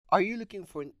Are you looking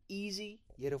for an easy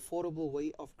yet affordable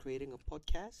way of creating a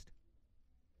podcast?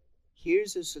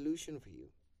 Here's a solution for you.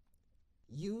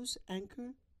 Use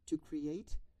Anchor to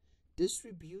create,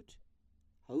 distribute,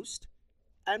 host,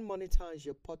 and monetize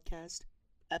your podcast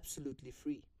absolutely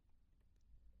free.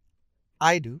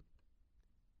 I do.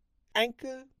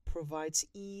 Anchor provides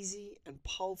easy and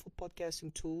powerful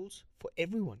podcasting tools for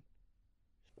everyone.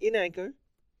 In Anchor,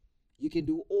 you can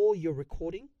do all your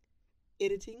recording,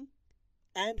 editing,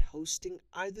 and hosting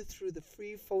either through the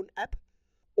free phone app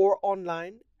or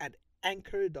online at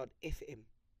anchor.fm.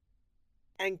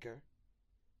 Anchor,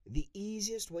 the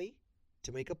easiest way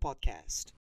to make a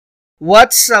podcast.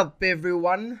 What's up,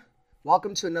 everyone?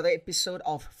 Welcome to another episode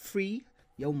of Free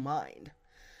Your Mind.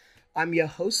 I'm your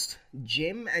host,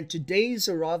 Jim, and today is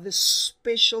a rather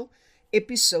special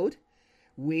episode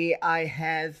where I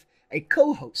have a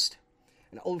co-host,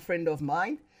 an old friend of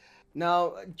mine.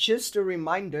 Now, just a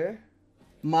reminder,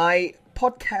 my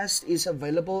podcast is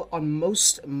available on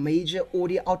most major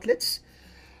audio outlets.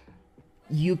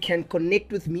 You can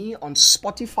connect with me on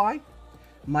Spotify.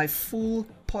 My full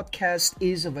podcast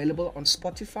is available on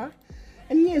Spotify.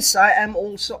 And yes, I am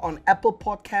also on Apple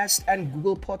Podcasts and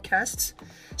Google Podcasts.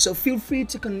 So feel free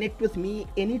to connect with me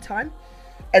anytime.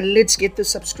 And let's get the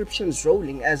subscriptions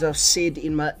rolling. As I've said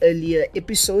in my earlier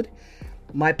episode,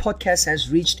 my podcast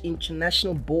has reached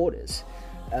international borders.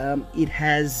 It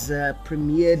has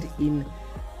premiered in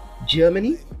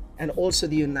Germany and also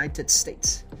the United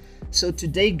States. So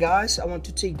today, guys, I want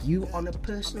to take you on a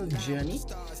personal journey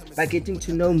by getting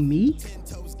to know me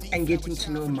and getting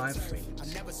to know my friends.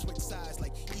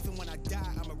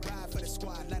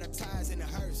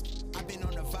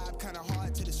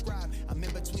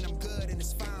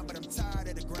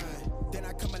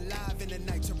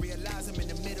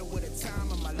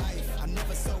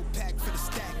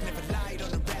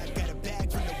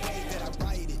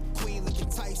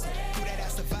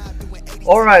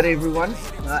 Alright, everyone,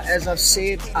 as I've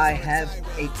said, I have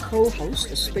a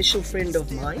co-host, a special friend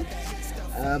of mine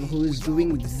who is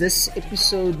doing this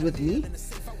episode with me.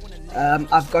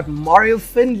 I've got Mario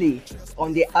Finley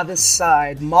on the other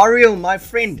side. Mario, my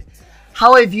friend,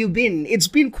 how have you been? It's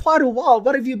been quite a while.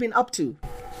 What have you been up to?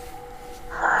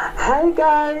 Hi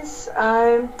guys,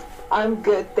 I'm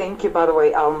good, thank you, by the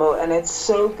way, Elmo, and it's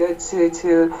so good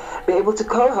to be able to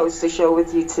co-host the show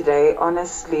with you today.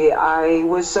 Honestly, I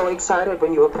was so excited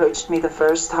when you approached me the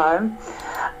first time,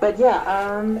 but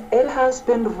yeah, it has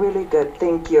been really good,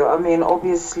 thank you. I mean,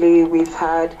 obviously we've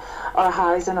had our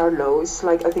highs and our lows,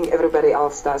 like I think everybody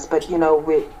else does, but you know,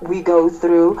 we grow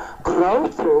through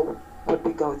what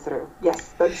we go through.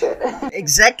 Yes, that's it.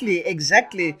 Exactly.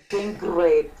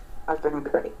 I've been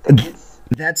great, thanks.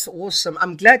 That's awesome.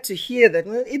 I'm glad to hear that.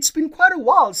 Well, it's been quite a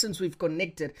while since we've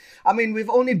connected. I mean, we've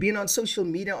only been on social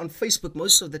media, on Facebook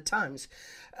most of the times.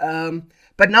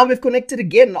 But now we've connected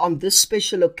again on this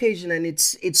special occasion, and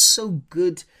it's so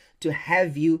good to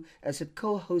have you as a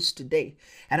co-host today.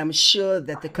 And I'm sure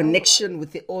that the connection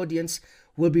with the audience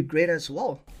will be great as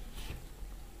well.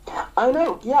 I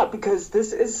know, yeah, because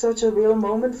this is such a real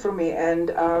moment for me, and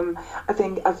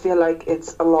I feel like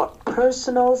it's a lot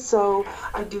personal, so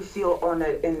I do feel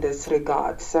honored in this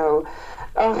regard. So,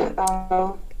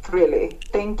 really,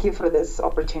 thank you for this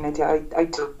opportunity. I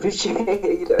do appreciate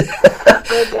it.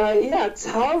 But yeah,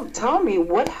 tell me,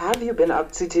 what have you been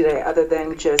up to today, other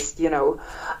than just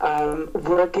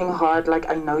working hard like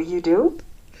I know you do?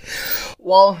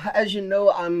 Well, as you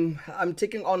know, I'm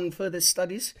taking on further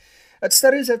studies.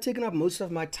 Studies have taken up most of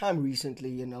my time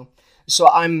recently. So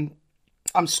I'm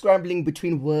scrambling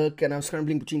between work and I'm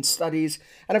scrambling between studies.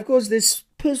 And of course, there's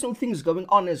personal things going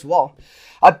on as well.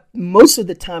 Most of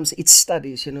the times it's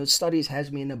studies, studies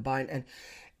has me in a bind. And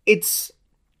it's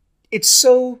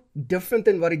so different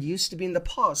than what it used to be in the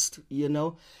past.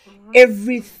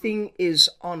 Everything is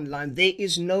online. There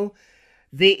is no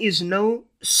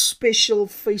special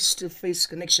face-to-face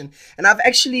connection. And I've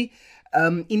actually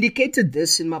indicated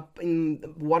this in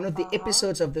one of the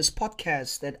episodes of this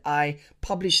podcast that I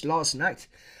published last night.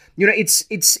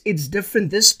 It's different.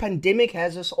 This pandemic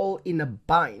has us all in a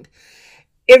bind.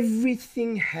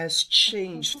 Everything has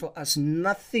changed for us.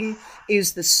 Nothing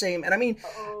is the same. And I mean,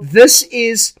 this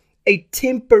is a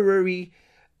temporary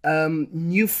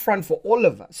new front for all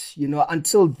of us,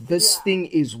 until this thing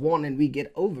is won and we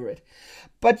get over it.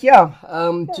 But yeah,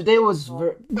 today was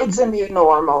It's a new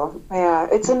normal. Yeah,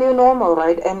 it's a new normal,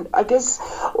 right? And I guess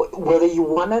whether you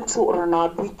wanted to or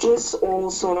not, we just all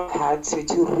sort of had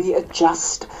to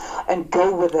readjust and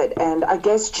go with it. And I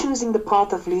guess choosing the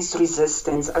path of least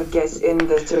resistance, I guess, in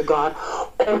this regard,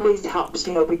 always helps,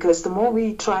 because the more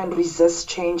we try and resist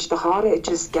change, the harder it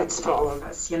just gets for all of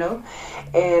us.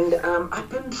 And I've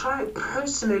been trying,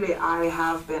 personally, I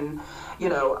have been, you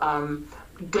know,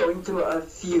 going through a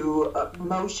few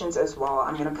motions as well.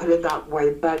 I'm going to put it that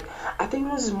way. But I think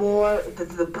it was more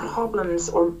the problems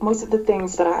or most of the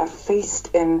things that I have faced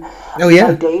in oh my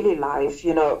yeah, daily life,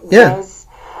 yeah, was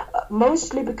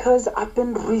mostly because I've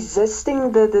been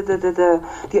resisting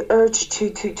the urge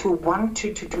to want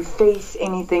to face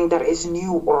anything that is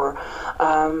new or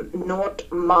not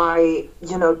my,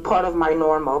 part of my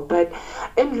normal. But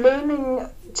in learning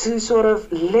to sort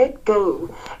of let go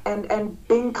and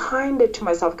being kinder to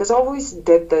myself, because I always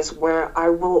did this where I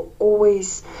will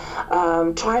always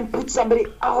try and put somebody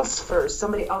else first,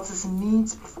 somebody else's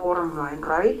needs before mine,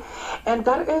 right? And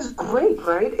that is great,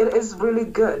 right? It is really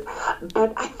good.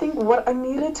 But I think what I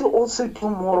needed to also do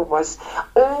more was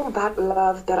all that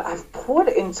love that I've poured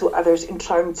into others in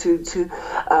trying to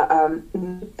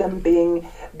make them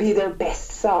be their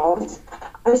best selves.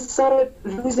 I started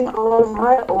losing all of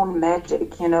my own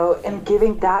magic, and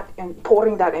giving that and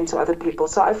pouring that into other people.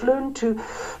 So I've learned to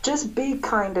just be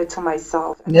kinder to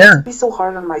myself and yeah, not be so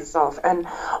hard on myself. And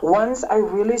once I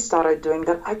really started doing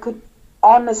that, I could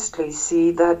honestly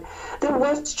see that there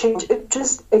was change. It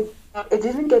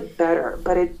didn't get better,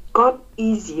 but it got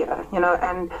easier,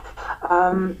 And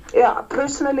yeah,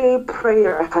 personally,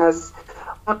 prayer has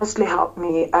honestly helped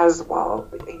me as well.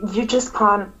 You just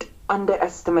can't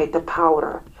underestimate the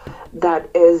power that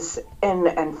is in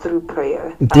and through prayer,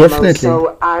 Almo. definitely.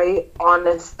 So I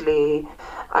honestly,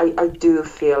 I do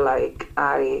feel like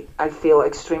I feel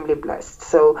extremely blessed.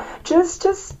 So just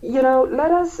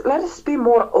let us be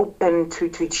more open to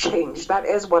change. That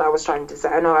is what I was trying to say.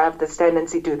 I know I have this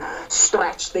tendency to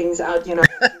stretch things out, go on,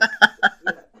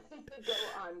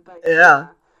 but Yeah. yeah.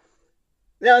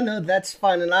 Yeah, no, that's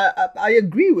fine, and I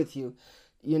agree with you.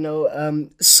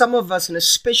 Some of us, and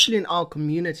especially in our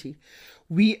community,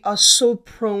 we are so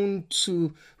prone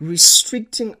to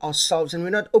restricting ourselves, and we're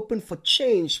not open for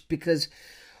change because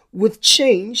with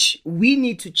change, we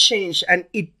need to change, and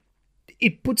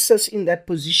it puts us in that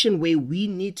position where we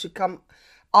need to come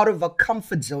out of our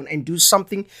comfort zone and do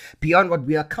something beyond what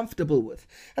we are comfortable with.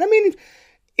 And I mean,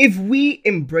 if we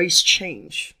embrace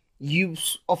change, you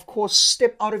of course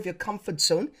step out of your comfort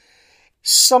zone,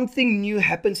 something new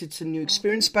happens, it's a new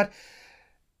experience, Mhm. but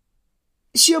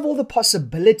you have all the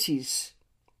possibilities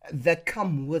that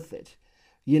come with it,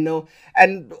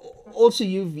 and also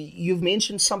you've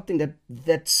mentioned something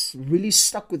that's really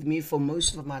stuck with me for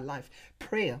most of my life: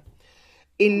 prayer.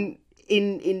 In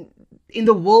in in in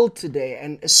the world today,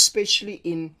 and especially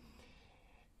in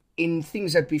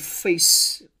things that we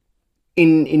face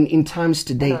in times And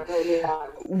today, I really have.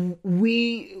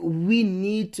 we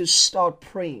need to start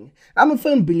praying. I'm a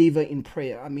firm believer in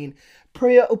prayer. I mean,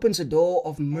 prayer opens a door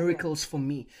of Mhm. miracles for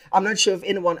me. I'm not sure if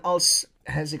anyone else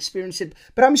has experienced it,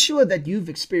 but I'm sure that you've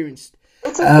experienced.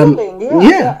 It's a feeling, yeah,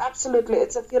 Yeah, yeah, absolutely.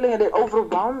 It's a feeling and it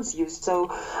overwhelms you. So,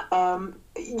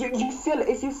 you feel it.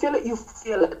 If you feel it, you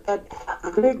feel it. But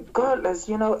regardless,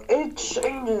 it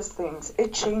changes things.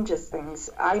 It changes things.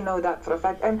 I know that for a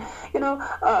fact. And,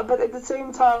 but at the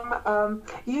same time,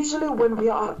 usually when we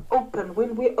are open,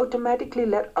 when we automatically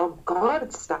let our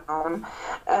guards down,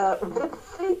 with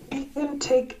faith, we can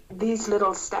take these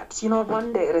little steps,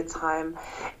 one day at a time,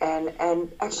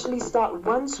 and actually start.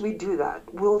 Once we do that,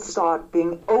 we'll start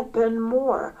being open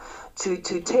more to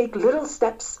take little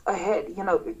steps ahead,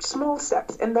 small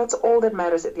steps, and that's all that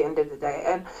matters at the end of the day.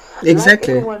 And like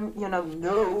exactly. everyone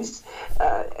knows,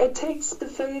 it takes the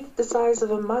faith the size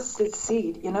of a mustard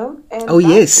seed, Oh, and that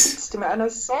yes. speaks to me. And I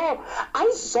saw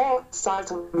the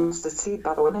size of a mustard seed,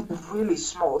 by the way, and it's really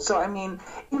small. So I mean,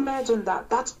 imagine that.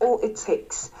 That's all it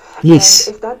takes. And Yes.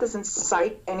 if that doesn't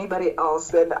excite anybody else,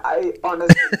 then I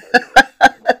honestly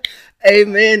don't know.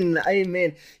 Amen.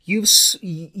 Amen.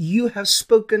 You have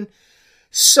spoken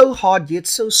so hard yet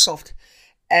so soft,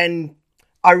 and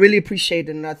I really appreciate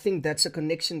it. And I think that's a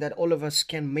connection that all of us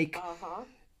can make Uh-huh.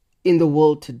 in the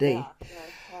world today. Yeah, yeah,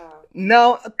 yeah.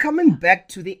 Now, coming back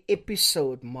to the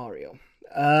episode, Mario.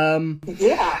 Um,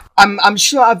 Yeah. I'm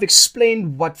sure I've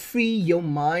explained what Free Your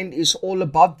Mind is all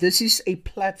about. This is a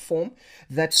platform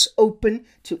that's open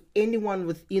to anyone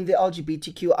within the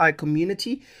LGBTQI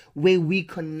community where we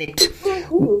connect.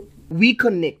 Woohoo. We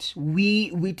connect.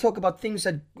 We talk about things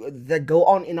that go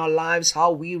on in our lives,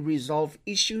 how we resolve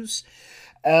issues,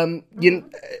 You know,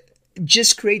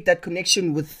 just create that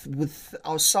connection with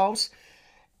ourselves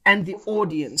and the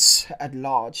audience at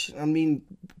large. I mean,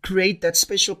 create that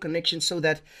special connection so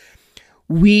that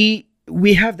we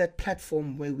have that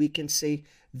platform where we can say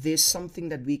there's something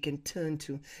that we can turn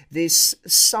to. There's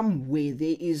somewhere,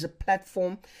 there is a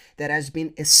platform that has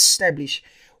been established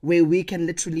where we can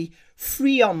literally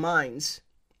free our minds,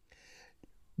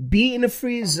 be in a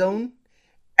free zone,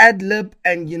 ad lib,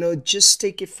 and just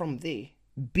take it from there.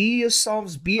 Be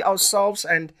yourselves, be ourselves,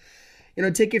 and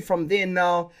take it from there.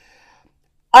 Now,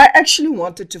 I actually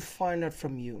wanted to find out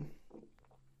from you.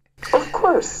 Of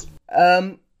course.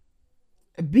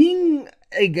 Being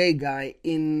a gay guy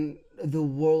in the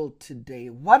world today,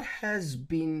 what has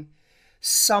been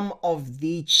some of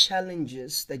the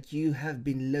challenges that you have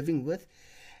been living with?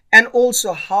 And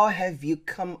also, how have you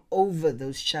come over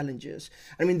those challenges?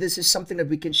 I mean, this is something that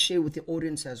we can share with the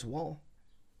audience as well.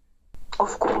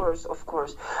 Of course, of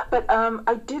course. But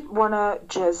I did want to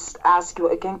just ask you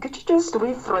again, could you just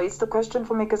rephrase the question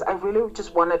for me? Because I really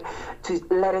just wanted to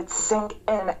let it sink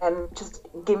in and just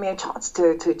give me a chance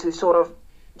to sort of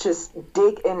just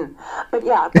dig in. But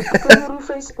yeah, can you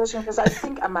rephrase the question? Because I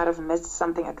think I might have missed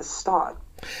something at the start.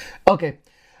 Okay.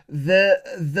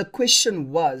 The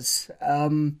question was,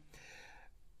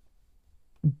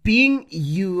 being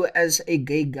you as a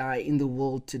gay guy in the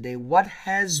world today, what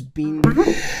has been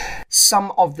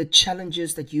some of the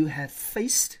challenges that you have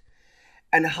faced,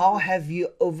 and how have you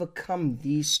overcome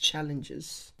these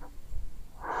challenges?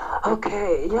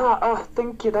 Okay, yeah, oh,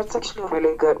 thank you. That's actually a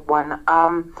really good one.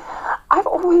 I've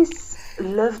always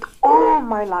lived all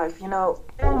my life,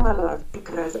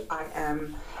 because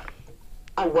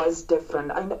I was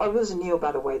different. I always knew,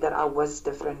 by the way, that I was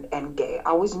different and gay. I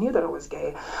always knew that I was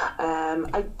gay.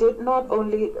 I did not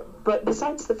only, but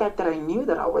besides the fact that I knew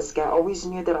that I was gay, I always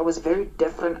knew that I was very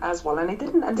different as well. And I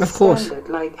didn't understand it.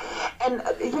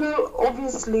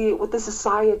 Obviously, with the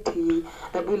society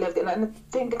that we lived in, and I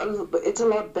think it's a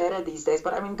lot better these days.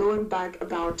 But I mean, going back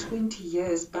about 20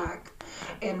 years back,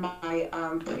 in my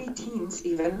pre-teens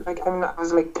even, I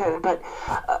was like 10, but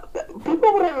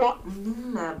people were a lot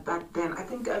meaner back then. I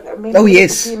think maybe oh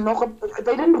yes, they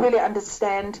didn't really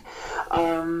understand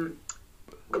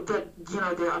that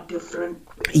there are different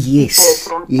people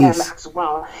from them as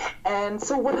well. And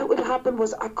so what would happen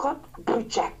was I got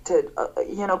projected.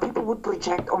 People would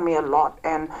project on me a lot,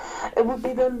 and it would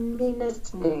be the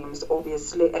meanest names,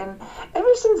 obviously. And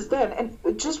ever since then,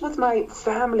 and just with my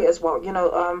family as well,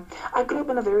 I grew up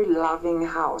in a very loving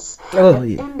house.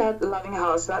 In that loving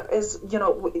house, that is,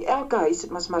 elke huis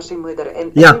het mos maar sy moeder.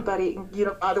 And everybody,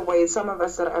 by the way, some of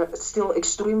us that are still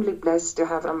extremely blessed to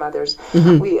have our mothers,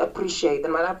 we appreciate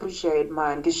them. And I appreciate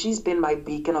mine, because she's been my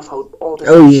beacon of hope all the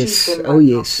time.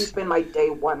 She's been my day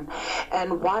one.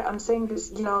 And why I'm saying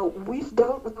this, we've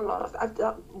dealt with a lot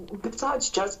of,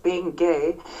 besides just being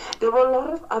gay, there were a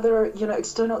lot of other,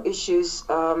 external issues,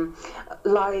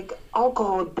 like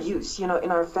alcohol abuse, in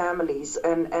our families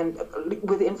and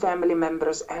within family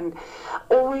members, and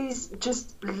always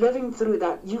just living through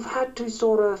that. You've had to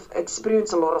sort of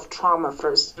experience a lot of trauma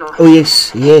first. I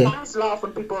always laugh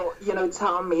when people,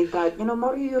 tell me that,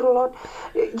 Mario,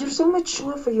 you're so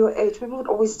mature for your age. People would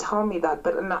always tell me that,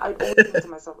 but I always think to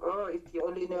myself, oh, if you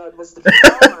only knew it was the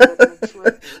trauma that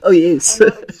matured. Oh yes.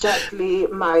 Not exactly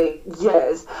my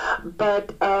years,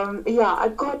 but I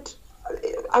got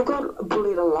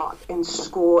bullied a lot in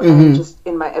school and just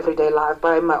in my everyday life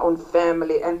by my own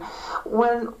family. And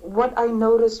what I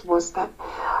noticed was that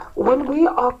when we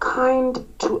are kind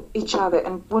to each other,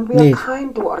 and when we are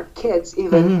kind to our kids,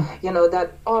 even,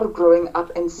 that are growing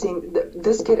up and seeing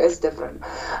this kid is different,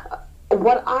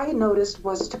 what I noticed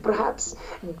was to perhaps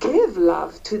give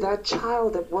love to that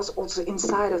child that was also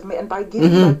inside of me. And by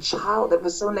giving that child that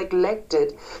was so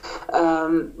neglected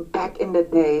back in the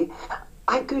day,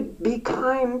 I could be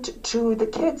kind to the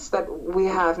kids that we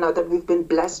have now, that we've been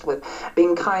blessed with,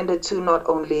 being kinder to not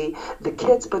only the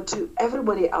kids, but to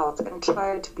everybody else, and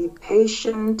try to be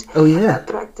patient,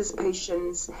 practice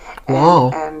patience,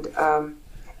 and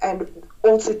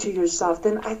also to yourself.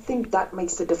 Then I think that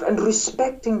makes a difference. And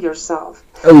respecting yourself.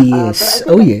 I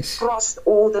crossed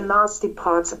all the nasty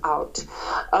parts out.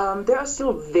 There are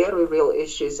still very real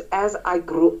issues as I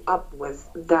grew up with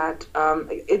that.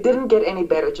 It didn't get any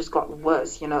better, it just got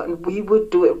worse, and we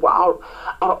would do it with our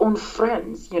own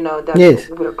friends,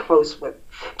 that we're close with.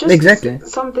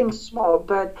 Just something small,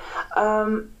 but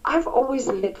I've always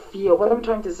let fear, what I'm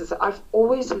trying to say is I've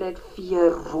always let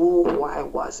fear rule who I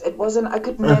was. It wasn't,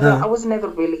 I was never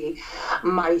really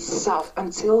myself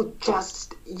until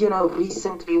just,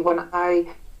 recently, when I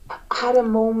had a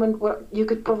moment where you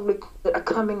could probably call it a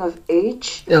coming of age,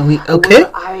 Okay.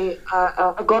 where I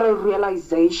got a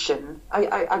realization.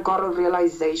 I got a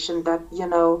realization that,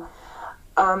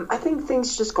 I think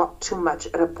things just got too much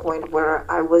at a point where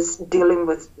I was dealing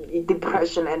with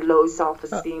depression and low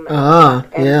self-esteem and all that.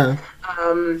 And Yeah.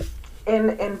 um,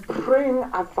 in praying,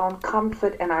 I found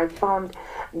comfort, and I found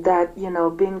that,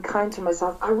 being kind to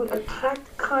myself, I would attract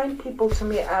kind people to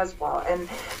me as well. And,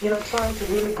 trying to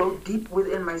really go deep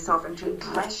within myself and to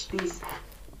address these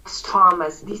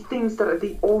traumas, these things that are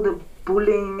all the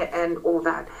bullying and all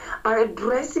that, by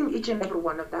addressing each and every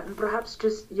one of that, and perhaps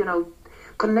just,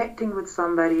 connecting with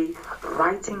somebody,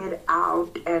 writing it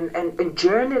out, and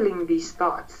journaling these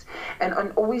thoughts, and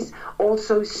always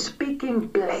also speaking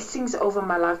blessings over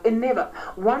my life. And never,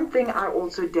 one thing I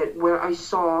also did where I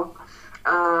saw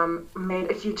made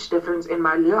a huge difference in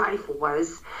my life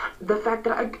was the fact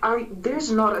that I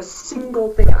there's not a single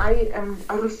thing I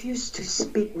refuse to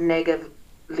speak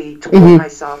negatively toward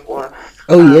myself, or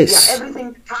Oh, yeah, yes. everything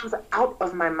that comes out of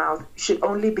my mouth should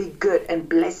only be good and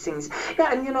blessings.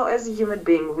 Yeah, and as a human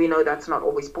being, we know that's not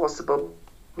always possible.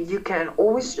 You can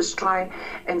always just try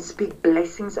and speak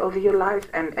blessings over your life,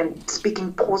 and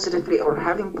speaking positively or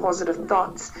having positive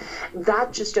thoughts.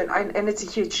 That just, and it's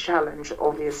a huge challenge,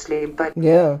 obviously, but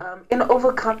Yeah. in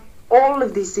overcome all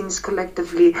of these things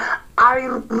collectively, I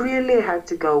really had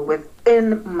to go within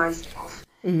myself,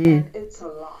 and it's a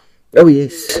lot. Oh, To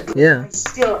yes. address. Yeah. I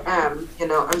still am,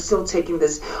 I'm still taking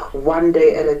this one day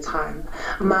at a time.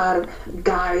 Maar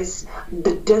guys,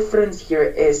 the difference here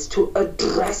is to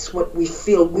address what we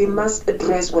feel. We must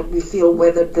address what we feel,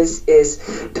 whether this is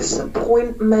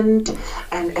disappointment,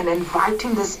 and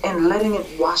inviting this in, letting it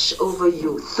wash over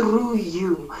you, through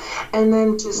you, and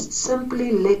then just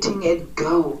simply letting it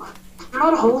go. Do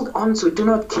not hold on to it. Do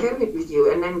not carry it with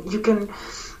you. And then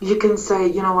you can say,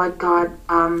 you know what, God,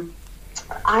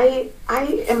 I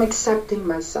am accepting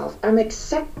myself. I'm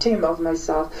accepting of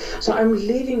myself. So I'm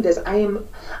leaving this. I'm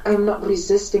not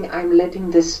resisting. I'm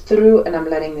letting this through, and I'm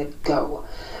letting it go.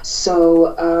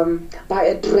 So by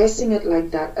addressing it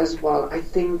like that as well, I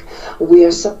think we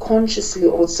are subconsciously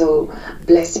also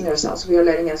blessing ourselves. We are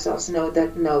letting ourselves know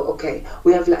that, no, okay,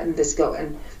 we have letting this go,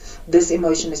 and this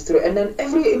emotion is through. And then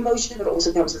every emotion that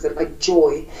also comes with it, like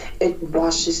joy, it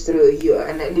washes through you,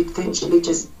 and then eventually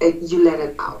you let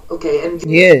it out, okay, and you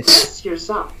Yes. express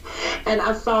yourself. And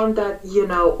I found that,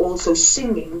 also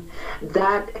singing,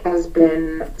 that has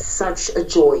been such a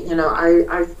joy.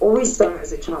 I've always sung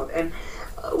as a child, and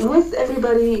with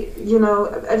everybody,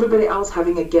 everybody else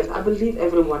having a gift, I believe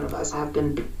every one of us have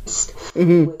been blessed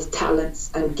with talents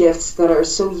and gifts that are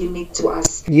so unique to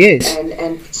us, Yes. and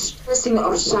expressing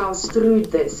ourselves through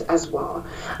this as well,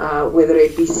 whether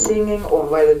it be singing, or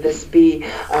whether this be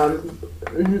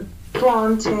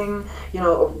planting,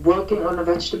 or working on a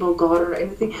vegetable garden or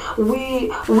anything.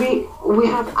 We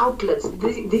have outlets.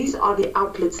 These are the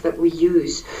outlets that we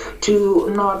use, to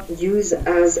not use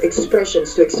as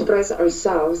expressions to express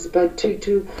ourselves, but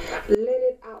to let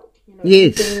it out.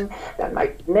 Yes. Anything that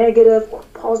might be negative or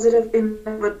positive,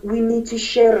 but we need to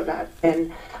share that.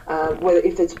 And whether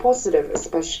if it's positive,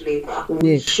 especially, we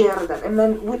Yes. share that. And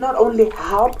then we not only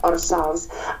help ourselves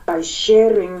by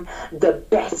sharing the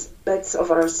best bits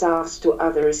of ourselves to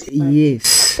others, but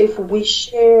Yes. if we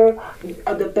share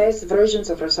the best versions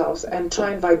of ourselves and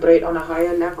try and vibrate on a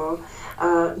higher level,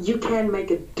 you can make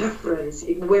a difference,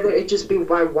 whether it just be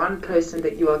by one person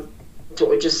that you are to,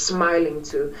 or just smiling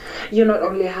to. You not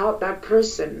only help that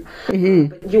person,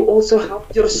 but you also help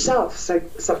yourself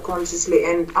subconsciously.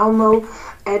 And Almo,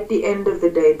 at the end of the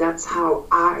day, that's how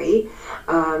I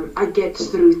get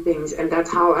through things, and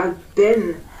that's how I've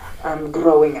been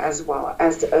growing as well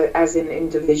as an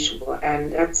individual,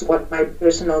 and that's what my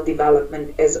personal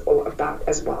development is all about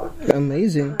as well.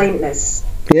 Amazing. Kindness,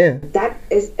 Yeah. that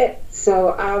is it.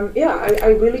 So yeah,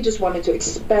 I really just wanted to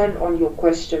expand on your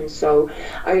question. So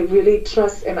I really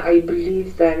trust, and I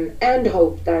believe then, and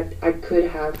hope that I could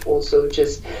have also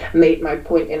just made my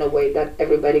point in a way that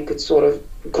everybody could sort of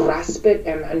grasp it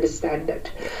and understand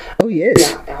it. Oh, yes.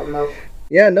 Yeah, Elmo.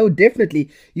 Yeah, no, definitely.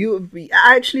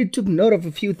 I actually took note of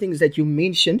a few things that you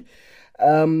mentioned,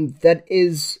 that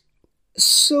is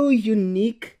so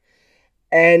unique,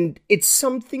 and it's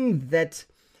something that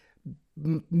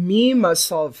me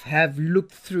myself have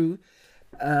looked through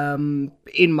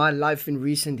in my life in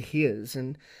recent years.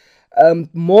 And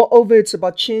moreover, it's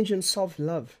about change and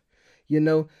self-love. You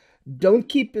know, don't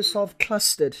keep yourself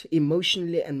clustered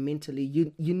emotionally and mentally.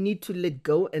 You need to let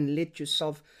go and let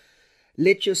yourself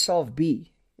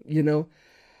be. You know,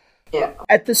 Yeah.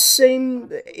 at the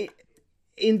same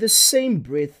in the same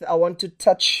breath, I want to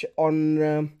touch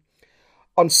on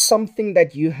on something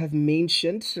that you have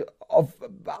mentioned. Of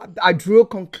I drew a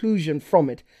conclusion from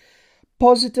it.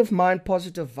 Positive mind,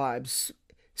 positive vibes.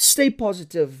 Stay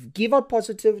positive. Give out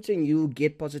positivity, and you'll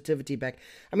get positivity back.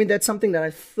 I mean, that's something that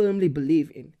I firmly believe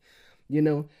in. You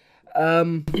know,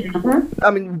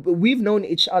 I mean, we've known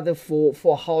each other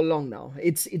for how long now?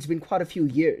 It's been quite a few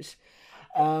years.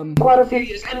 Quite a few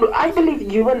years. And I believe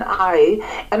you and I,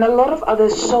 and a lot of other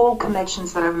soul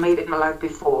connections that I've made in my life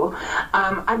before,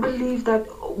 I believe that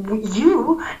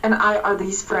you and I are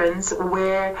these friends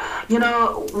where, you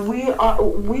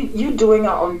doing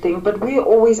our own thing, but we're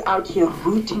always out here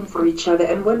rooting for each other.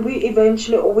 And when we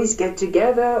eventually always get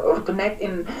together or connect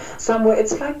in somewhere,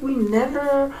 it's like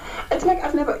it's like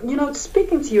I've never,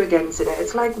 speaking to you again today,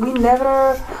 it's like we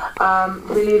never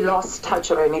really lost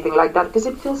touch or anything like that, because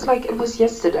it feels like it was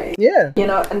yesterday. Yeah.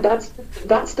 And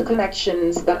that's the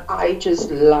connections that I just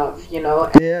love,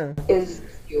 Yeah. is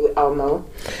you, Elmo.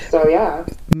 So yeah.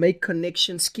 Make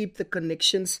connections, keep the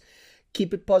connections,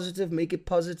 keep it positive, make it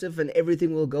positive, and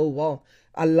everything will go well.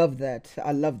 I love that.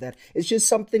 I love that. It's just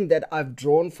something that I've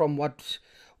drawn from what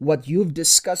you've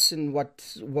discussed and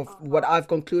what I've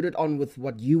concluded on with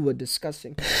what you were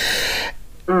discussing.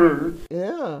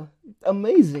 Yeah,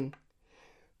 amazing.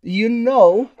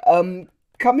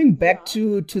 Coming back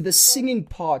to the singing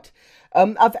part,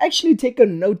 I've actually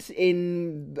taken note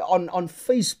on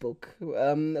Facebook,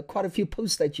 quite a few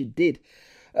posts that you did,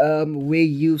 where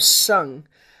you sung.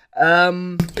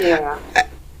 Yeah.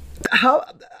 How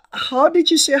how did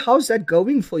you say, how's that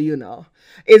going for you now?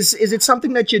 Is it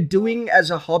something that you're doing as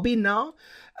a hobby now,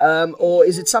 or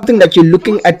is it something that you're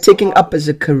looking at taking up as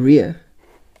a career?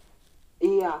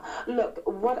 Yeah, look,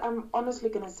 what I'm honestly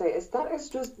gonna say is that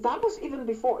was even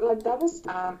before, like that was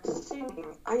singing.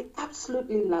 I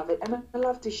absolutely love it, and I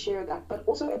love to share that. But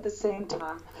also at the same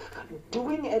time,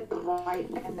 doing it right,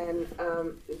 and then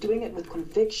doing it with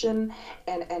conviction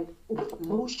and with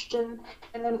emotion,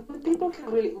 and then when people can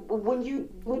really, when you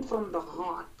do it from the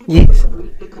heart, people Yes. can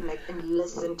really connect and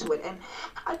listen to it. And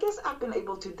I guess I've been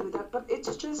able to do that. But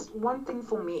it's just one thing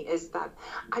for me is that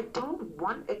I don't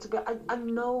want it to be. I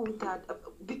know that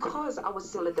because I was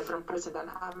still a different person, and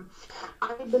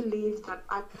I believe that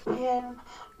I can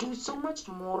do so much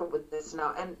more with this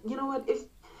now. And you know what?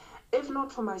 If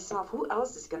not for myself, who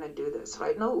else is gonna do this,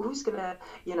 right? No, who's gonna,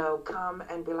 come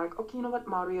and be like, okay, you know what,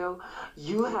 Mario,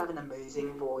 you have an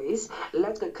amazing voice.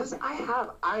 Let's go, because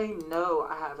I know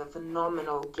I have a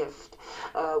phenomenal gift,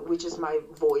 which is my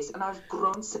voice, and I've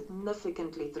grown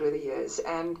significantly through the years.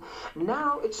 And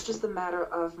now it's just a matter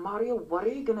of, Mario, what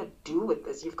are you gonna do with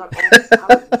this? You've got all this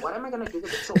talent. What am I gonna do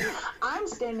with it? So I'm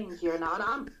standing here now, and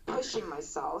I'm pushing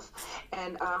myself,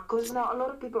 and because now a lot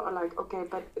of people are like, okay,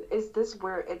 but is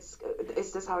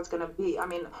this how it's gonna be? I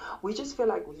mean, we just feel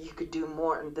like you could do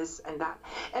more and this and that.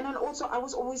 And then also I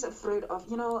was always afraid of,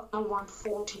 I want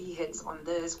 40 hits on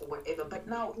this or whatever. But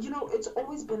now, it's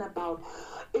always been about,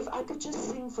 if I could just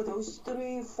sing for those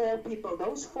 3 4 people,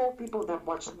 those 4 people that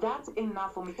watch, that's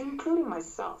enough for me, including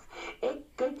myself.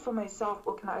 It good for myself.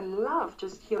 Okay, I love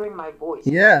just hearing my voice.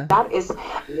 Yeah. That is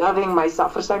loving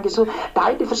myself. Verstaan jy? So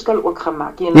daai het die verskil ook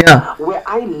gemaak, Yeah. where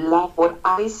I love what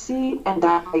I see, and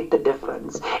that made the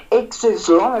difference. It's as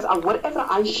long as whatever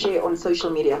I share on social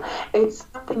media, it's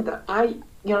something that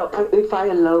if I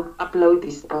upload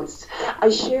these posts, I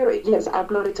share it. Yes, I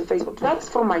upload it to Facebook. That's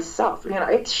for myself.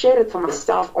 I share it for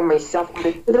myself, on the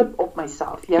trip of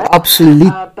myself. Yeah. Absolutely.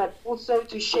 But also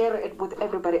to share it with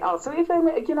everybody else. So if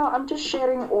I'm just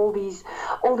sharing all these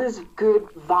good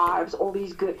vibes, all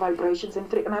these good vibrations, and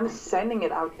I'm sending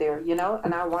it out there.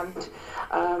 And I want,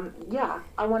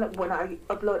 I want it when I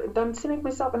upload it. I'm seeing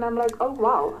myself, and I'm like, oh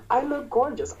wow, I look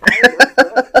gorgeous. I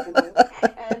look good.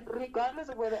 And regardless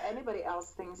of whether anybody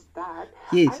else thinks that,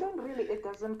 Yes. I don't really. It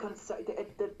doesn't concern.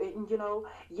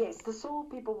 Yes, the soul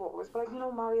people will always be like,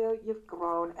 Mario, you've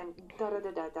grown, and da da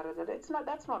da da da da da. It's not.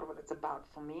 That's not what it's about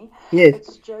for me. Yes.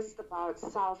 It's just about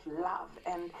self-love,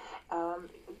 and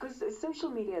because social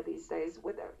media these days,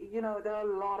 there are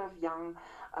a lot of young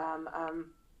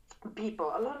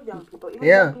people, even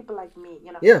Yeah. young people like me,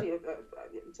 Yeah.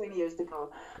 20 years ago,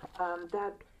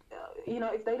 that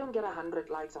if they don't get 100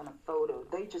 likes on a photo,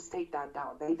 they just take that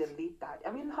down. They delete that.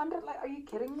 I mean, 100 likes? Are you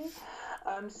kidding me?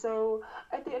 So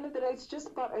at the end of the day, it's just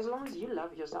about, as long as you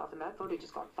love yourself, and that photo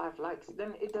just got 5 likes,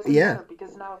 then it doesn't Yeah. matter,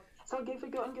 because now So give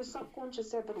it go in your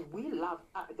subconscious there, but we love,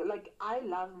 like I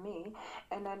love me,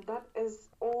 and then that is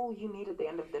all you need at the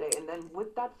end of the day. And then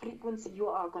with that frequency, you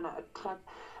are gonna attract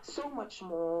so much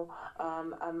more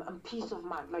peace of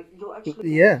mind. Like you'll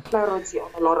actually Yeah, get clarity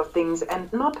on a lot of things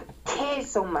and not care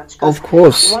so much. of Because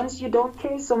course. once you don't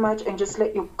care so much and just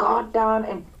let your guard down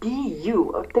and be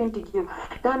you, authentic you,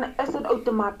 then is it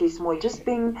automatic more? Just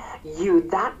being you,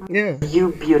 that Yeah, makes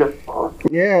you beautiful.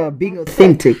 yeah, being That's it.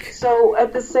 authentic. So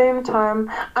at the same time,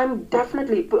 I'm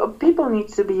definitely, people need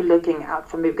to be looking out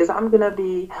for me because I'm gonna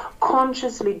be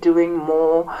consciously doing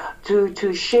more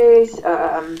to share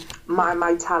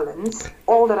my talents,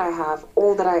 all that I have,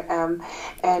 all that I am,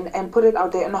 and put it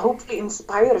out there and hopefully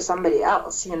inspire somebody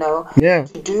else, Yeah,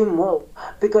 to do more,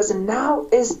 because now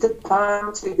is the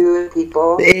time to do it,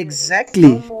 people. No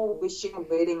exactly. more wishing,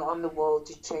 waiting on the world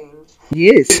to change.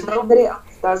 Yes. If nobody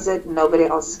else does it, nobody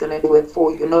else is going to do it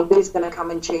for you. Nobody's going to come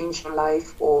and change your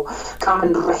life or come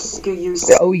and rescue you.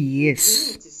 Oh, You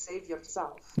yes. need to save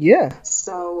yourself. Yeah.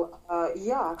 So,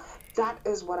 yeah, that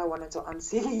is what I wanted to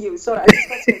unseal you. Sorry, I just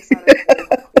got so excited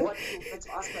for what you wanted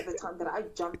to ask me at the time that I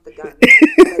jumped the gun.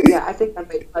 But yeah, I think I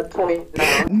made my point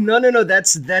now. No, no, no.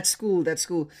 That's cool. That's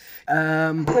cool.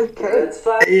 Okay. Let's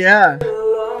fight Yeah.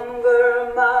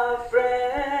 longer, my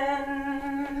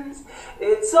friends.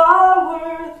 It's all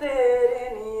worth it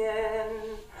in the end.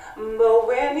 But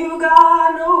when you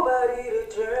got nobody to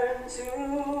turn to,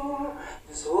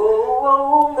 just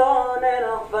hold on and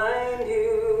I'll find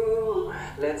you.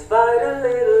 Let's fight a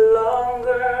little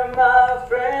longer, my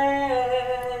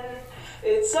friend.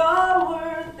 It's all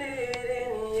worth it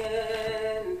in the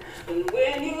end. And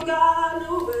when you got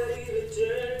nobody to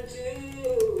turn to,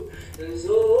 just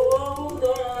hold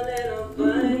on and I'll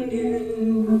find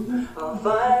you. I'll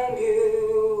find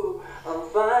you. I'll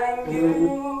find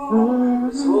you.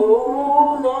 Just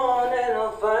hold on and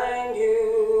I'll find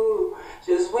you.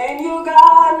 Just when you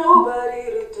got nobody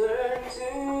to turn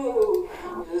to,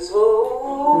 just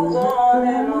hold on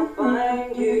and I'll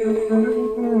find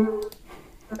you.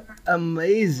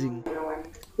 Amazing.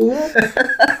 Yes.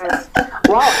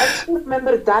 Wow, I actually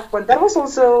remember that one. That was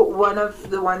also one of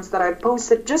the ones that I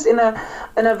posted just in a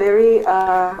very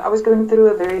I was going through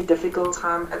a very difficult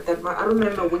time at that moment. I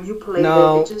remember when you played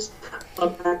No. it just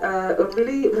brought back a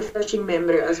really refreshing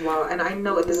memory as well. And I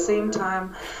know at the same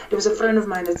time there was a friend of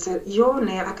mine that said, "Yo,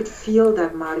 Nea, I could feel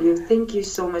that, Mario. Thank you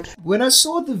so much." When I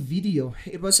saw the video,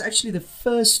 it was actually the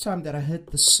first time that I heard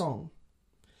the song.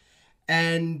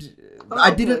 And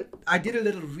I did a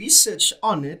little research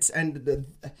on it, and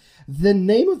the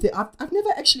name of the art, I've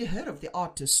never actually heard of the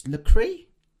artist. Lecrae?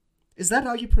 Is that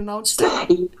how you pronounce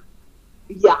it?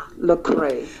 Yeah,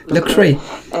 Lecrae. Lecrae.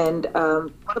 And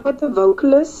what about the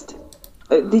vocalist?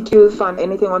 Did you find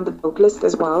anything on the vocalist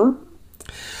as well?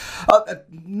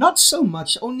 Not so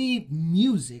much, only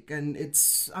music, and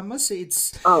I must say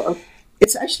Oh, okay.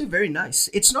 it's actually very nice.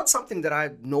 It's not something that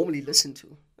I normally listen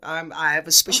to. I have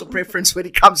a special preference when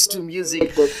it comes to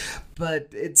music, but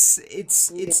it's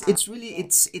really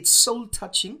it's soul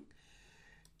touching.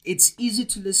 It's easy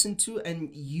to listen to, and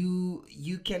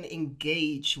you can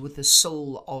engage with the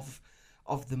soul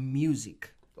of the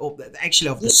music, or actually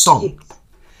of the song,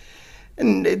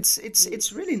 and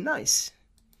it's really nice.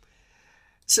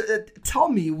 So tell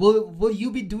me, will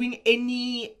you be doing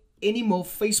any more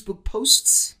Facebook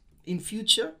posts in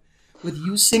future with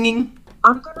you singing?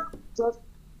 I'm gonna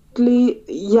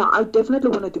yeah, I definitely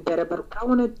want to do better, but what I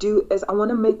want to do is I want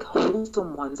to make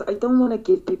wholesome ones. I don't want to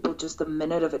give people just a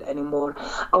minute of it anymore.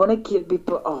 I want to give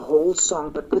people a whole song,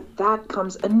 but with that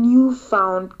comes a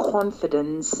newfound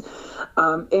confidence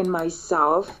in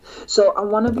myself. So I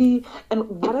want to be, and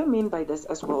what I mean by this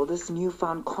as well, this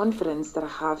newfound confidence that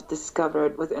I have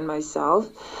discovered within myself.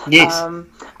 Yes.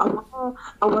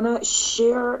 I wanna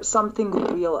share something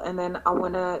real, and then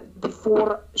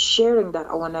before sharing that,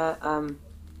 I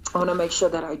wanna make sure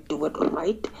that I do it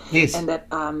right, Yes. and that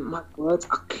my words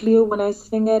are clear when I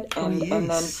sing it, and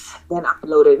yes. then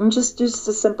upload it, and just a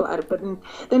simple edit. But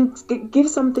then give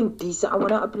something decent. I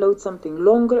wanna upload something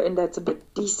longer, and that's a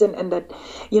bit decent, and that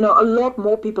a lot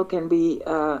more people can be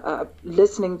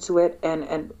listening to it,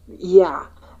 and yeah.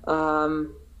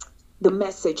 The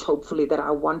message, hopefully, that I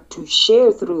want to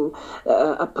share through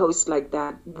a post like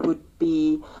that would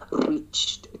be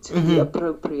reached to the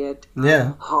appropriate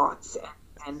hearts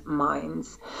and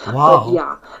minds. Wow. But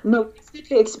yeah, no,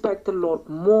 definitely expect a lot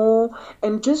more,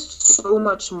 and just so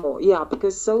much more. Yeah,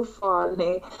 because so far,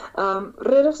 regtig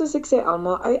soos ek sê,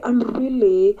 Alma, I'm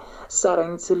really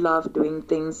starting to love doing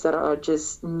things that are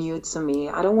just new to me.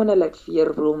 I don't want to let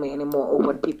fear rule me anymore, or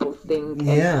what people think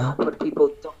and what people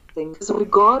don't thing. Because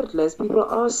regardless, people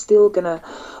are still gonna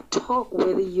talk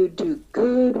whether you do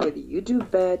good, whether you do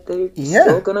bad. They're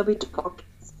still Yeah, gonna be talking.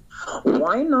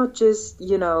 Why not just,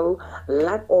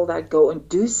 let all that go and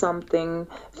do something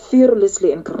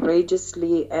fearlessly and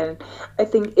courageously? And I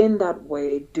think in that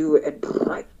way, do it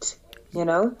right, you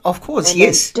know? of course, And then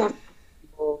yes. definitely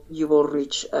you will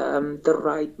reach the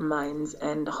right minds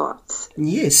and hearts.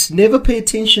 Yes, never pay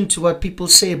attention to what people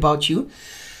say about you,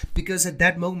 because at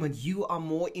that moment you are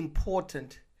more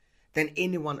important than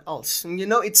anyone else. And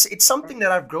it's something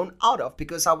that I've grown out of,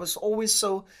 because I was always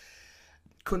so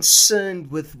concerned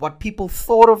with what people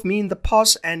thought of me in the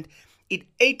past, and it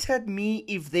ate at me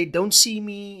if they don't see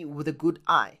me with a good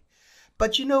eye.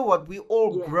 But you know what? We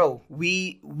all Yeah. grow.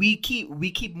 We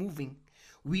keep moving.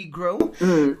 We grow.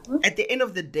 Mm. At the end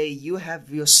of the day, you have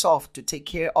yourself to take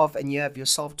care of, and you have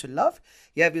yourself to love.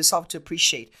 You have yourself to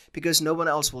appreciate, because no one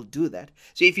else will do that.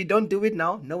 So if you don't do it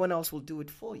now, no one else will do it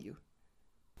for you.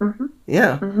 Mm-hmm.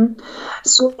 Yeah. Mm-hmm.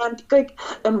 So,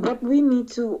 and what we need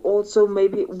to also,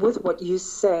 maybe with what you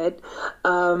said,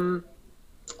 um,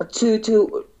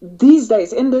 to these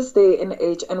days, in this day and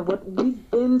age, and what we've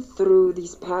been through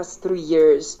these past 3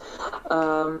 years,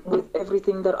 with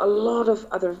everything that a lot of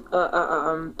other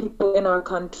people in our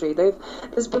country,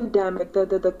 this pandemic, the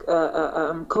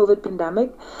COVID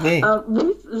pandemic, Hey.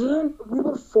 we've learned, we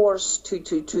were forced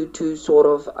to sort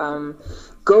of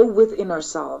go within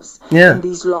ourselves in Yeah.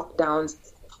 these lockdowns.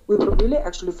 We were really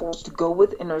actually forced to go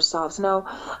within ourselves. Now,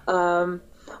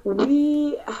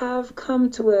 we have come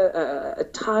to a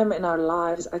time in our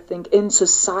lives, I think, in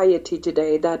society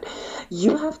today, that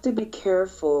you have to be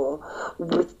careful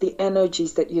with the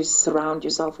energies that you surround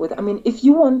yourself with. I mean, if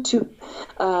you want to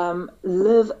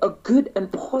live a good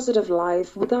and positive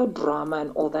life without drama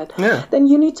and all that, Yeah. then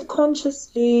you need to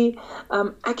consciously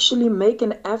actually make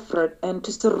an effort and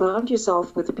to surround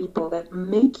yourself with people that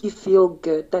make you feel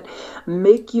good, that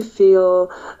make you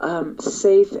feel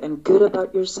safe and good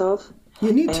about yourself.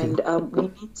 You need to. And we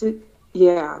need to,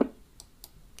 yeah.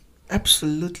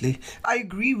 Absolutely. I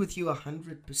agree with you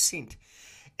 100%.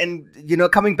 And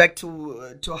coming back to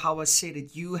how I said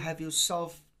it, you have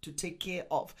yourself to take care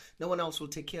of. No one else will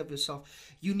take care of yourself.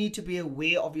 You need to be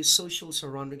aware of your social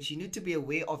surroundings. You need to be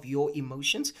aware of your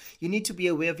emotions. You need to be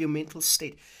aware of your mental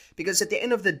state. Because at the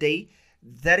end of the day,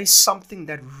 that is something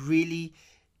that really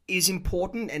is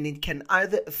important, and it can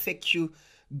either affect you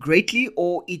greatly,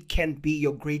 or it can be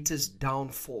your greatest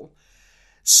downfall.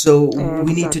 So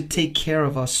we need to Exactly. take care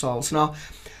of ourselves. Now,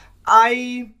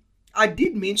 I I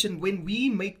did mention when we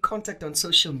made contact on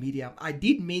social media, I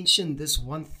did mention this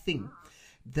one thing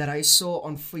that I saw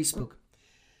on Facebook.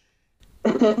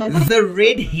 The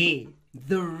red hair.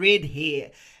 The red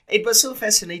hair. It was so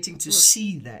fascinating to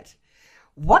see that.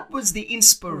 What was the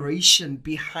inspiration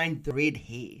behind the red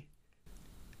hair?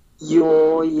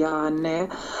 Yo, yeah, ne.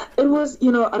 It was,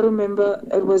 I remember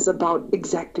it was about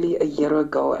exactly a year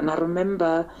ago, and I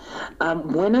remember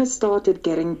when I started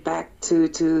getting back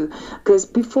because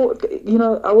before,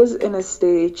 I was in a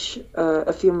stage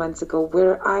a few months ago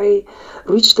where I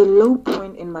reached a low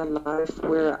point in my life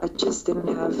where I just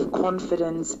didn't have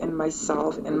confidence in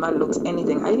myself, in my looks,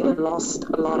 anything. I even lost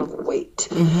a lot of weight,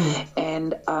 Mm-hmm.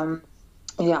 and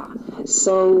yeah.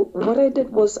 So what I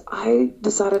did was I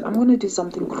decided I'm going to do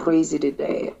something crazy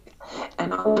today,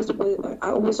 and I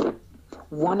always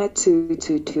wanted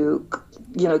to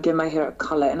give my hair a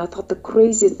color, and I thought the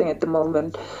craziest thing at the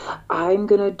moment, I'm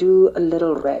gonna do a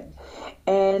little red,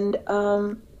 and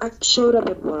I showed up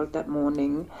at work that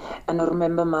morning, and I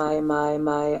remember my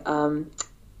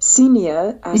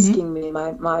senior Mm-hmm. asking me,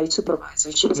 my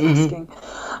supervisor, she was Mm-hmm. asking,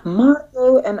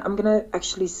 Mario, and I'm gonna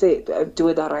actually say it, do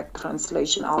a direct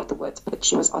translation afterwards, but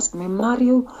she was asking me,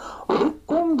 Mario,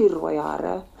 hoekom die rooi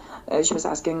hare? She was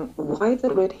asking why the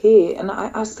red hair, and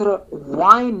I asked her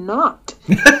why not.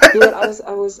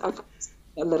 I was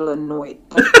a little annoyed.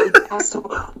 I asked her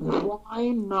why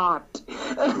not,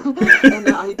 and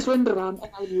I turned around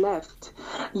and I left.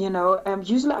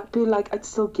 Usually I feel like I'd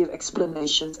still give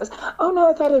explanations as, oh no,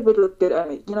 I thought it would look good.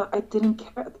 I didn't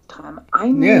care at the time. I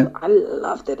Yeah. knew I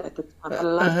loved it at the time. I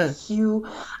loved the Uh-huh. hue.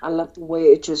 I loved the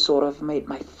way it just sort of made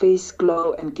my face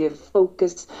glow and give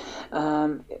focus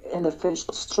in the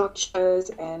facial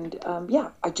structures. And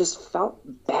yeah, I just felt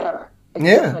better. I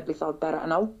Yeah. definitely felt better.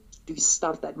 And I would do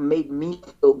stuff that made me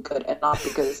feel good and not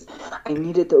because I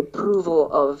needed the approval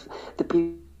of the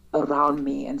people around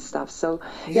me and stuff. So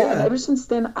yeah, and Yeah. ever since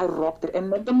then I rocked it.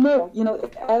 And the more,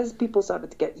 as people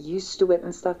started to get used to it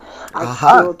and stuff, I'd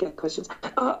Aha. still get questions.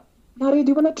 Mario, do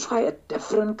you want to try a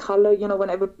different color? You know,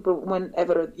 whenever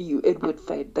it would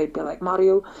fade, they'd be like,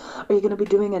 Mario, are you going to be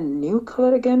doing a new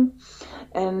color again?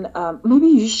 And maybe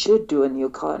you should do a new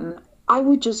color. And I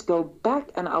would just go back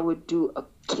and I would do a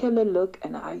killer look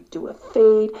and I do a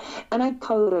fade and I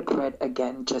color it red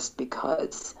again just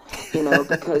because,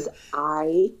 because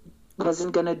I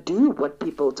wasn't going to do what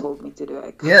people told me to do.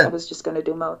 I Yeah. was just going to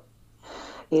do my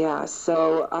yeah,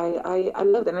 so I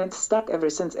loved it and it's stuck ever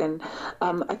since. And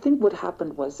I think what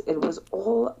happened was it was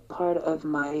all part of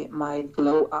my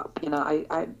glow up.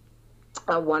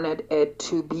 I wanted it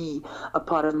to be a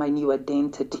part of my new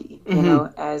identity, Hmm.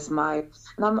 as and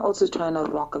I'm also trying to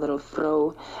rock a little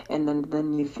fro in the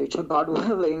near future, God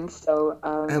willing. So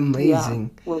yeah,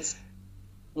 Amazing.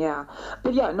 yeah,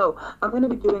 but yeah, no, I'm gonna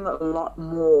be doing a lot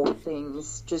more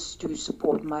things just to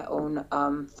support my own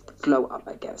glow up,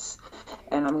 I guess.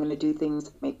 And I'm gonna do things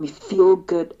that make me feel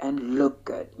good and look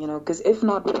good, because if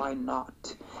not, why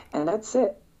not? And that's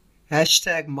it.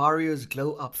 Hashtag Mario's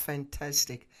glow up.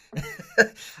 Fantastic.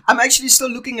 I'm actually still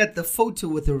looking at the photo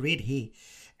with the red hair.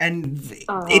 And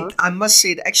Uh-huh. I must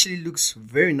say, it actually looks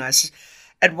very nice.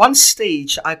 At one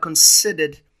stage, I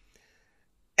considered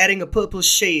adding a purple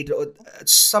shade or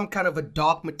some kind of a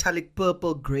dark metallic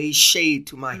purple gray shade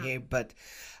to my hair, but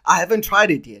I haven't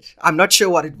tried it yet. I'm not sure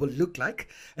what it will look like.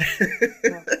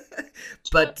 Yeah.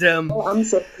 But All I'm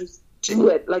saying is do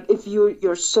it. Like if you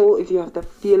have the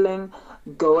feeling,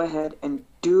 go ahead and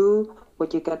do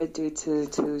what you gotta do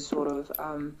to sort of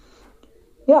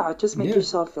yeah, just make yeah,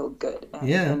 yourself feel good and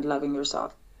yeah. loving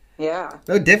yourself. Yeah.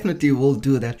 No, definitely we'll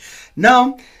do that.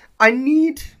 Now, I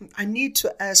need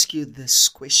to ask you this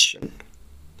question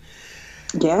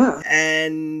Yeah.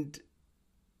 and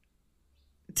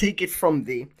take it from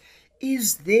there.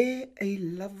 Is there a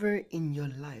lover in your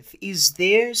life? Is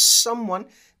there someone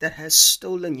that has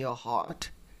stolen your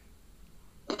heart?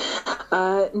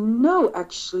 No,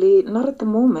 actually, not at the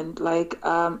moment. Like,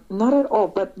 not at all.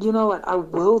 But you know what I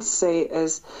will say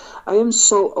is, I am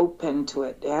so open to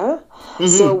it. Yeah. So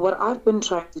Mm-hmm. what I've been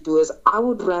trying to do is, I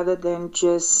would rather than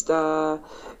just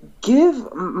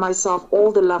give myself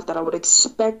all the love that I would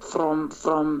expect from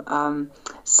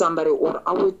somebody, or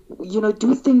I would,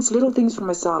 do things, little things for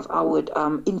myself. I would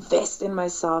invest in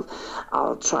myself.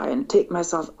 I'll try and take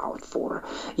myself out for,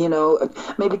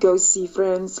 maybe go see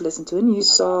friends, listen to a new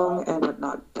song and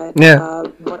whatnot. But Yeah.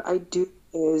 what I do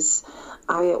is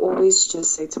I always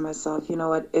just say to myself, you know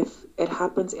what, if it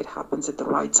happens at the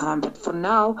right time. But for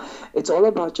now, it's all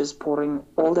about just pouring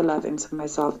all the love into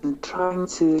myself and trying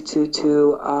to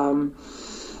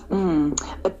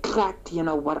attract,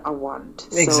 what I want.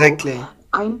 So Exactly.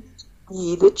 I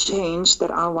be the change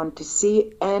that I want to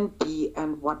see and be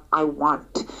and what I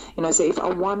want. Say if I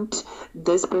want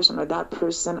this person or that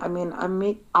person,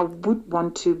 I would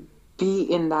want to be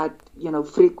in that,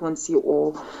 frequency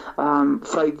or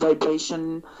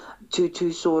vibration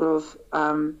to sort of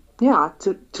yeah,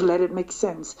 to let it make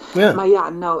sense. Yeah. But yeah,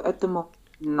 no, at the moment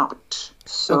not.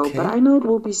 So, but Okay. I know it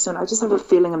will be soon. I just have a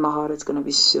feeling in my heart it's gonna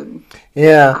be soon.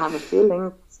 Yeah. I have a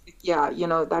feeling, yeah,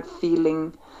 that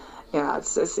feeling. Yeah,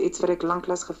 it's wat ek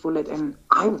lanklaas gevoel het and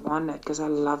I want it because I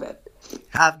love it.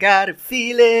 I've got a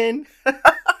feeling.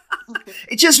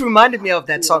 It just reminded me of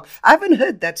that Yeah. song. I haven't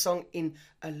heard that song in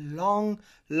a long,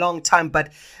 long time, but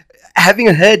having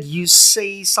heard you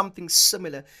say something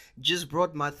similar just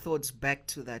brought my thoughts back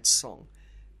to that song.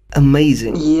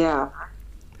 Amazing. Yeah,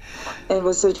 it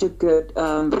was such a good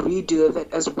redo of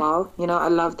it as well. I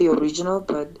love the original,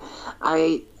 but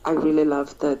I really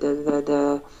love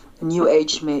the new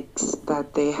age mix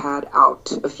that they had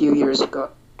out a few years ago.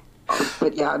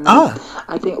 But yeah, no, Ah,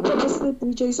 I think what was the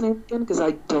DJ's name again? Because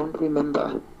I don't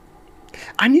remember.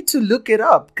 I need to look it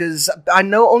up because I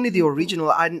know only the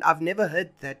original. I've never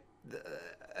heard that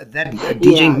DJ Yeah,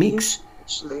 you should mix.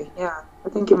 actually. Yeah, I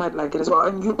think you might like it as well.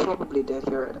 And you probably did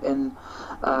hear it in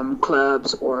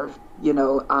clubs or,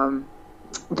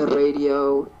 the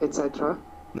radio, etc.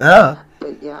 Ah,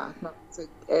 But yeah, no,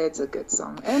 it's a good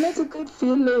song. And it's a good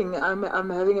feeling. I'm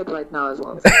having it right now as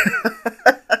well.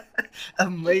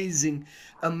 amazing,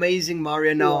 amazing,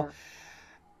 Mario. Now, Yeah.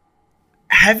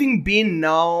 having been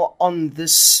now on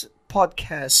this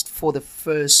podcast for the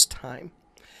first time,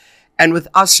 and with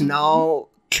us Hmm. now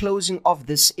closing off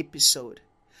this episode,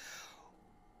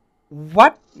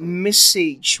 what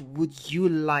message would you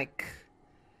like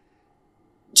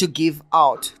to give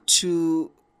out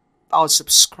to our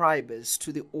subscribers,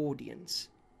 to the audience?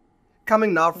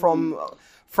 Coming now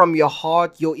from your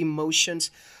heart, your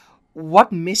emotions,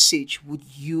 what message would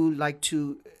you like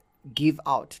to give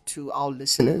out to our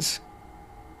listeners?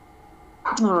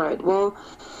 All right. Well,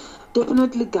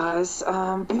 Definitely, guys.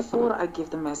 Before I give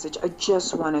the message, I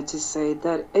just wanted to say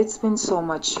that it's been so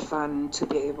much fun to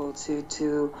be able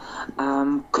to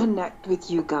connect with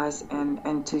you guys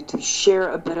and to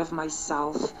share a bit of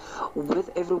myself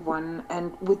with everyone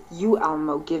and with you,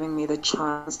 Almo, giving me the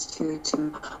chance to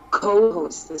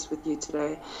co-host this with you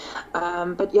today.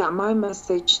 But yeah, my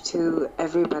message to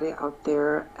everybody out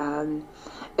there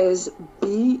is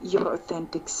be your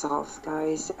authentic self,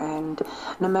 guys, and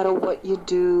no matter what you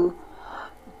do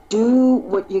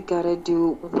what you gotta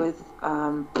do with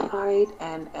pride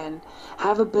and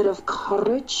have a bit of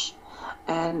courage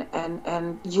and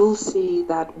you'll see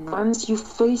that once you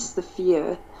face the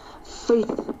fear,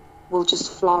 faith will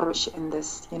just flourish in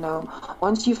this, you know.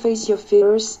 Once you face your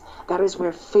fears, that is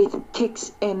where faith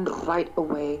kicks in right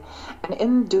away. And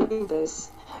in doing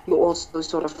this, you also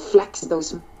sort of flex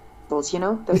those muscles, you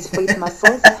know, those faith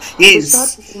muscles. So start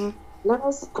Yes. thinking, let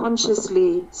us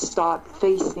consciously start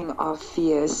facing our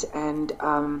fears and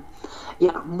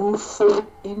yeah, move forward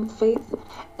in faith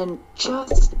and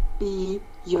just be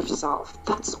yourself.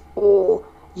 That's all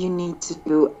you need to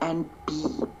do and be.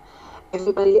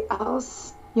 Everybody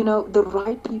else, you know, the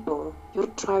right people, your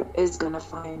tribe is gonna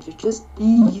find you. Just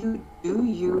be you, do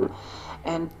you,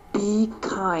 and be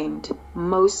kind.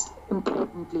 Most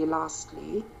importantly,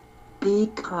 lastly, be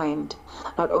kind,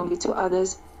 not only to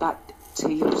others, but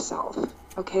to yourself.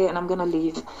 Okay, and I'm gonna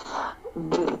leave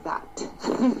with that.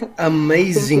 Thank you,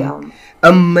 Amazing. Elm.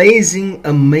 Amazing.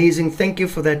 Amazing. Thank you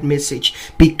for that message.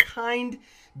 Be kind.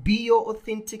 Be your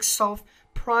authentic self.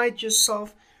 Pride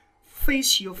yourself.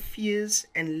 Face your fears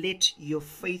and let your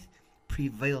faith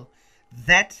prevail.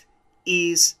 That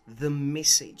is the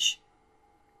message.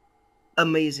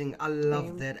 Amazing. I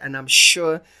love that. And I'm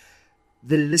sure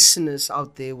the listeners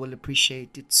out there will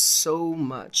appreciate it so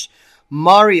much.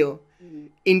 Mario,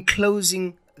 in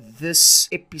closing this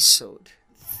episode,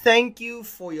 thank you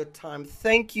for your time.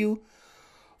 Thank you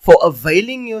for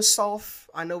availing yourself.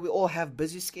 I know we all have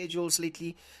busy schedules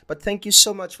lately, but thank you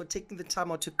so much for taking the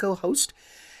time out to co-host.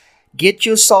 Get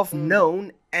yourself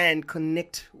known and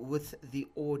connect with the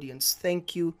audience.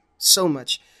 Thank you so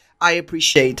much. I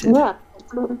appreciate it. Yeah,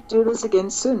 hopefully we'll do this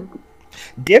again soon.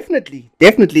 Definitely,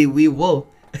 we will.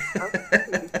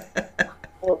 Okay.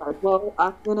 All right. Well,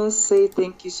 I'm gonna say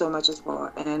thank you so much as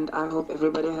well, and I hope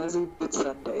everybody has a good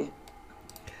Sunday.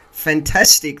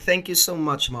 Fantastic. Thank you so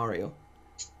much, Mario.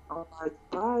 All right.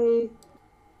 Bye.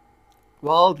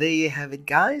 Well, there you have it,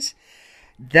 guys.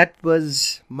 That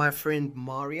was my friend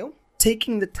Mario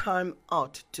taking the time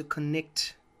out to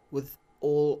connect with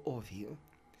all of you.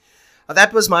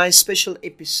 That was my special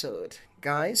episode,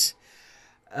 guys.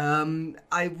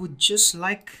 I would just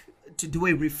like to do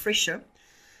a refresher.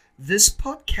 This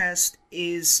podcast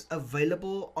is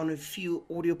available on a few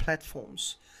audio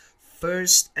platforms.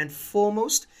 First and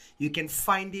foremost, you can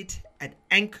find it at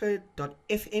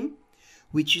anchor.fm,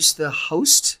 which is the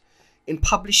host in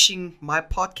publishing my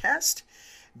podcast.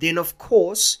 Then, of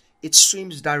course, it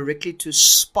streams directly to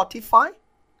Spotify.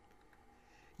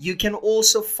 You can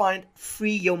also find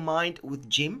Free Your Mind with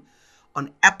Jim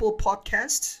on Apple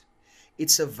Podcasts.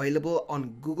 It's available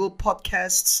on Google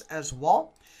Podcasts as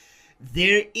well.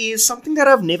 There is something that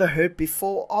I've never heard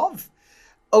before of,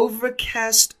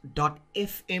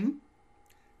 Overcast.fm.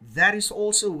 That is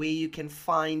also where you can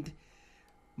find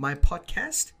my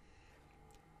podcast.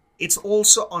 It's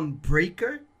also on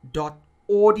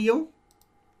Breaker.audio.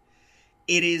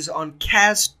 It is on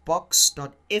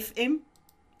Castbox.fm.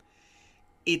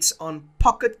 It's on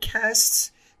Pocket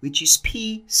Casts, which is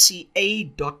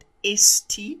pca.st.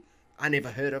 I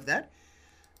never heard of that.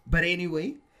 But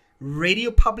anyway,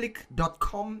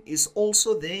 radiopublic.com is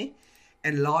also there.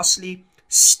 And lastly,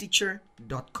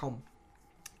 Stitcher.com.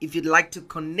 If you'd like to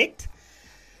connect,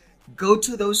 go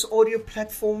to those audio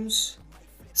platforms,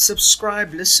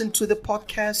 subscribe, listen to the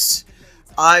podcasts.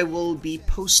 I will be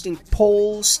posting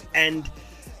polls and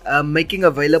making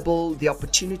available the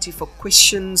opportunity for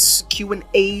questions,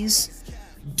 Q&As.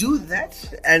 Do that,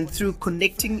 and through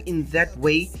connecting in that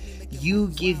way, you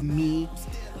give me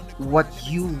what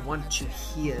you want to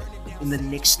hear in the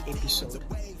next episode.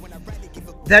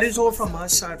 That is all from my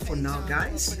side for now,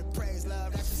 guys.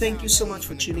 Thank you so much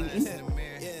for tuning in.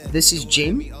 This is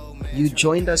Jim. You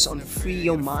joined us on Free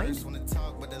Your Mind.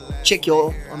 Check you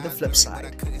all on the flip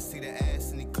side.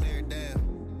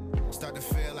 Start to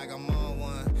feel like I'm on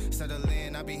one. Settle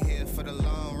in, I'll be here for the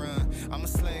long run. I'm a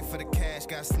slave for the cash,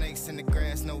 got snakes in the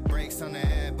grass, no brakes on the